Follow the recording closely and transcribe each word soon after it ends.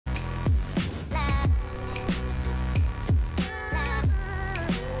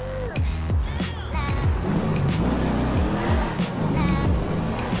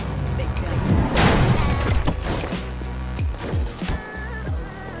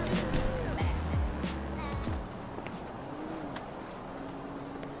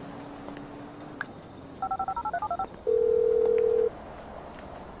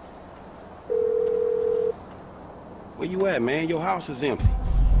that, man? Your house is empty.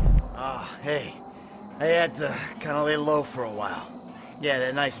 Hey. I had to kind of lay low for a while. Yeah,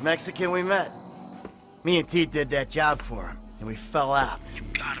 that nice Mexican we met. Me and T did that job for him, and we fell out. You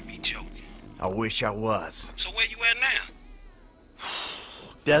gotta be joking. I wish I was. So where you at now?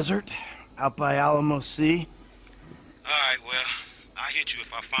 Desert, out by Alamo Sea. All right, well, I'll hit you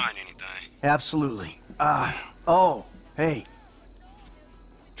if I find anything. Absolutely. Oh, hey.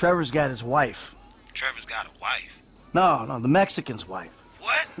 Trevor's got his wife. Trevor's got a wife? No, the Mexican's wife.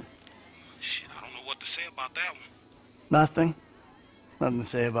 What? Shit, I don't know what to say about that one. Nothing. Nothing to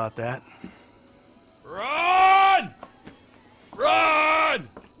say about that. Run! Run!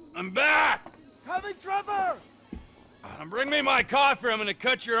 I'm back! Coming, Trevor! Bring me my coffee, I'm gonna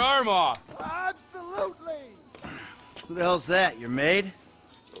cut your arm off. Absolutely! Who the hell's that, your maid?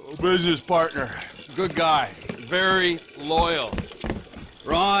 Business partner. Good guy. Very loyal.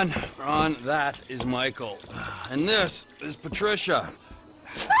 Ron, that is Michael. And this is Patricia.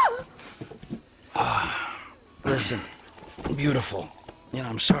 Listen, beautiful. You know,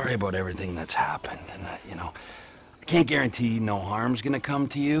 I'm sorry about everything that's happened. And, I can't guarantee no harm's gonna come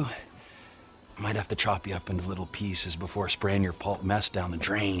to you. I might have to chop you up into little pieces before spraying your pulp mess down the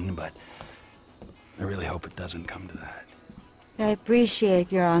drain, but I really hope it doesn't come to that. I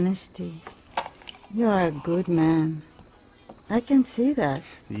appreciate your honesty. You are a good man. I can see that.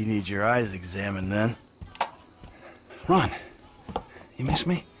 You need your eyes examined then. Ron, you miss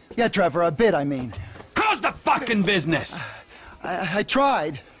me? Yeah, Trevor, a bit, I mean. How's the fucking business? I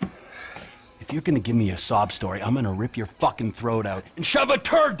tried. If you're gonna give me a sob story, I'm gonna rip your fucking throat out and shove a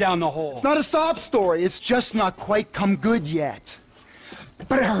turd down the hole. It's not a sob story. It's just not quite come good yet.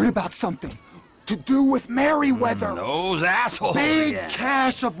 But I heard about something to do with Merryweather. Those assholes Big again.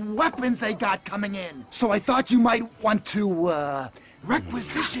 cache of weapons they got coming in. So I thought you might want to,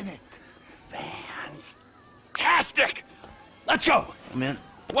 requisition it. Fantastic! Let's go! Man.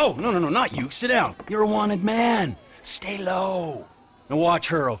 Whoa, no, not you. Sit down. You're a wanted man. Stay low. Now watch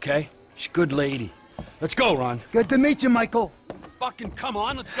her, okay? She's a good lady. Let's go, Ron. Good to meet you, Michael. Fucking come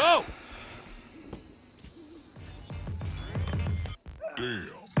on, let's go!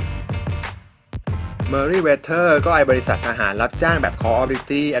 Merryweather ก็ไอบริษัททหารรับจ้างแบบ Call of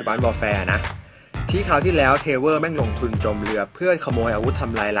Duty Advanced Warfare นะที่คราวที่แล้วเทเวอร์แม่งลงทุนจมเรือเพื่อขโมยอาวุธท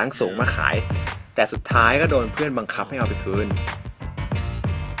ำลายล้างสูงมาขายแต่สุดท้ายก็โดนเพื่อนบังคับให้เอาไปคืน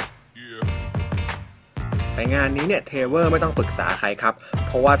แต่งานนี้เนี่ยเทเวอร์ไม่ต้องปรึกษาใครครับเ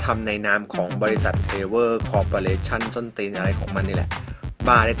พราะว่าทำในนามของบริษัทเทเวอร์คอร์ปอเรชั่นส้นตีนอะไรของมันนี่แหละ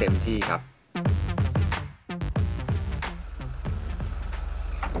บ้าได้เต็มที่ครับ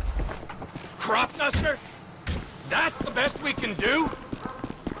Crop duster? That's the best we can do?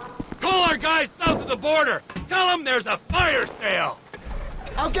 Call our guys south of the border. Tell them there's a fire sale.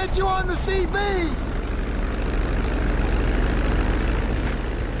 I'll get you on the CB.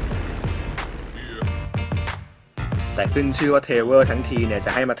 แต่ขึ้นชื่อว่าเทเวอร์ทั้งทีเนี่ยจ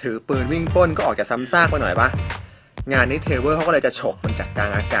ะให้มาถือปืนวิ่งปล้นก็ออกจะซ้ำซากไปหน่อยปะงานนี้เทเวอร์เขาก็เลยจะฉกมันจากกลา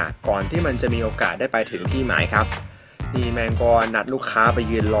งอากาศก่อนที่มันจะมีโอกาสได้ไปถึงที่หมายครับนี่แมงกรนัดลูกค้าไป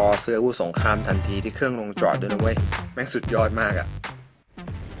ยืนรอซื้ออาวุธสงครามทันทีที่เครื่องลงจอดด้วยนะเว้ยแม่งสุดยอดมากอะ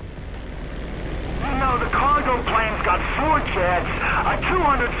No, the cargo plane's got 4 jets, a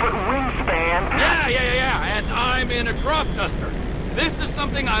 200-foot wingspan. Yeah, and I'm in a crop duster. This is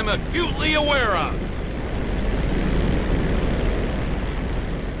something I'm acutely aware of.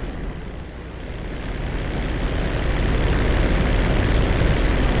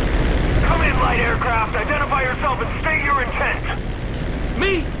 Come in, light aircraft. Identify yourself and state your intent.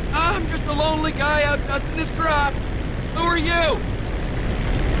 Me? I'm just a lonely guy out dusting his crops. Who are you?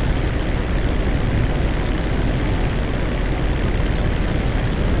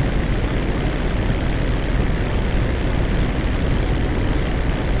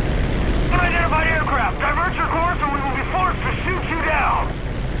 Unidentified aircraft. Divert your course or we will be forced to shoot you down.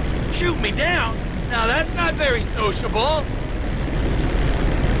 Shoot me down? Now that's not very sociable.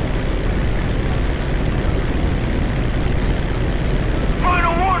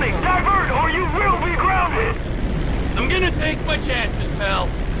 Final warning. Divert or you will be grounded. I'm gonna take my chances, pal.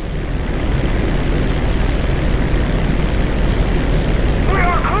 We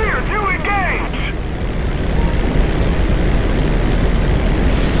are clear to engage.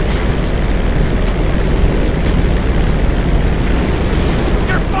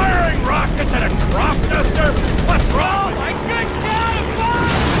 You're firing rockets at a crop duster? What's wrong? Oh, my goodness!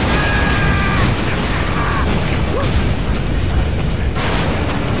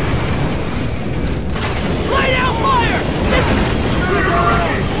 Lay down fire!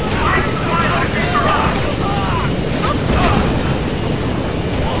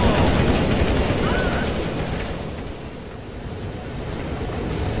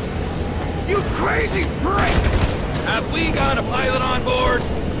 You crazy prick! Have we got a pilot on board?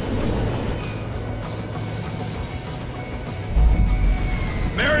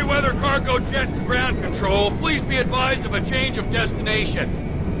 Merryweather cargo jet to ground control, please be advised of a change of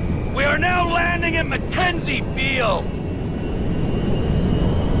destination. We are now landing at Mackenzie Field.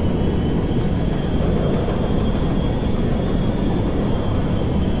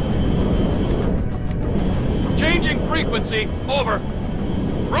 Changing frequency. Over.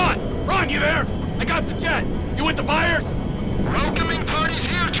 Ron! Ron, you there? I got the jet. You with the buyers? Welcoming parties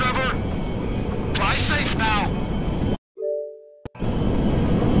here, Trevor. Fly safe now.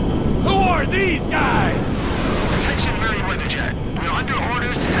 Who are these guys? Attention, Merryweather Jet. We're under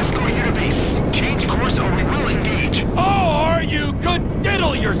orders to escort you to base. Change course or we will engage. Oh, are you? Good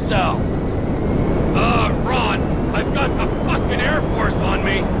diddle yourself. Ron, I've got the fucking Air Force on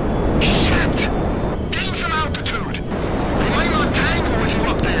me. Shit! Gain some altitude. Relying on tango with you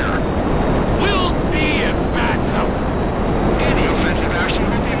up there. We'll see if that helps. Any offensive action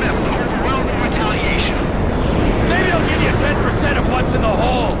will be met with overwhelming retaliation. Maybe I'll give you 10% of what's in the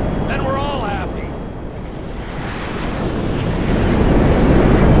hole. Then we're all happy.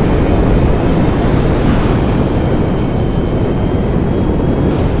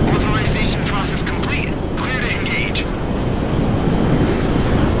 Authorization process complete. Clear to engage.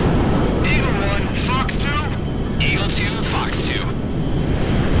 Eagle 1, Fox 2. Eagle 2, Fox 2.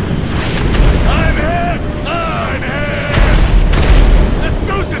 I'm hit! I'm hit! This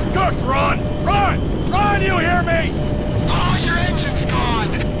goose is cooked, Ron! Ron! Ron, you hear me? Oh, your engine's gone!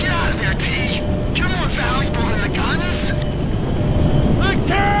 Get out of there, T! You're more valuable than the guns! I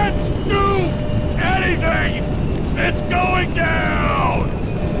can't do anything! It's going down!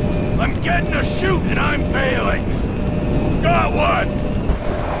 I'm getting a shoot and I'm failing! Got one!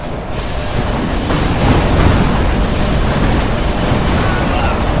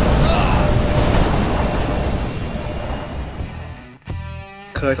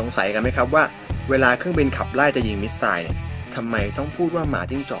เคยสงสัยกันไหมครับว่าเวลาเครื่องบินขับไล่จะยิงมิสไซล์เนี่ยทำไมต้องพูดว่าหมา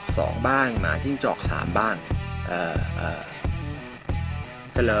จิ้งจอก2บ้างหมาจิ้งจอก3บ้าง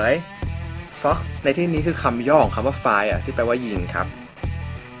เฉลย Fox ในที่นี้คือคำย่อของคำว่า fire ที่แปลว่ายิงครับ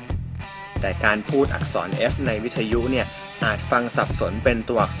แต่การพูดอักษร F ในวิทยุเนี่ยอาจฟังสับสนเป็น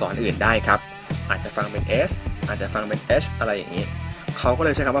ตัวอักษรอื่นได้ครับอาจจะฟังเป็น S อาจจะฟังเป็น H อะไรอย่างนี้เขาก็เล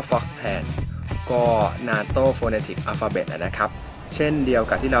ยใช้คำว่า Fox แทนก็ NATO Phonetic Alphabet นะครับเช่นเดียว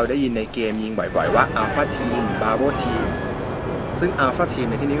กับที่เราได้ยินในเกมยิงบ่อยๆว่า Alpha Team Bravo Team ซึ่ง Alpha Team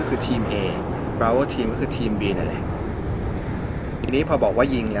ในที่นี้ก็คือทีม A Bravo Team ก็คือทีม B นั่นแหละทีนี้พอบอกว่า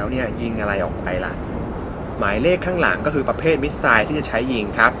ยิงแล้วเนี่ยยิงอะไรออกไปล่ะหมายเลขข้างหลังก็คือประเภทมิสไซล์ที่จะใช้ยิง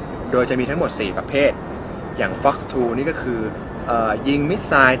ครับโดยจะมีทั้งหมด4ประเภทอย่าง Fox 2 นี่ก็คือยิงมิสไ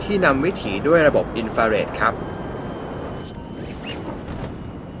ซล์ที่นำวิถีด้วยระบบอินฟราเรดครับ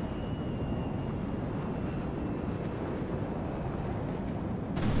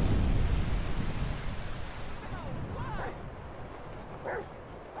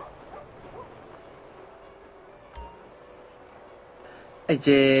ไอ้เจ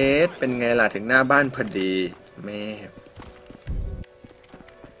สเป็นไงล่ะถึงหน้าบ้านพอดีแม่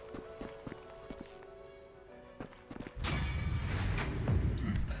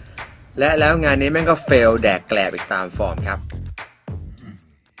และแล้วงานนี้แม่งก็เฟลแดกแกลบอีกตามฟอร์มครับ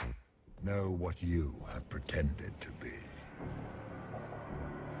Know what you have pretended to be.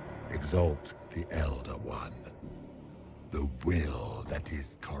 Exalt the Elder One, the will that is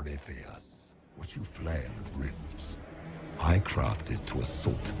Corypheus. What you flare with rifts, I crafted to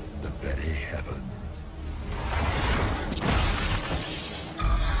assault the very heaven.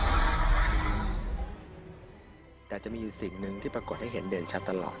 แต่จะมีอยู่สิ่งหนึ่งที่ปรากฏให้เห็นเด่นชัด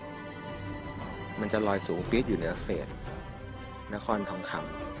ตลอดมันจะลอยสูงปี๊ดอยู่เหนือเฟสนครทองค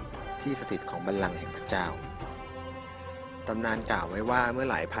ำที่สถิตของบัลลังก์แห่งพระเจ้าตำนานกล่าวไว้ว่าเมื่อ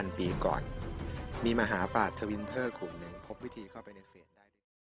หลายพันปีก่อนมีมหาปราชญ์ทวินเทอร์กลุ่มหนึ่งพบวิธีเข้าไปใน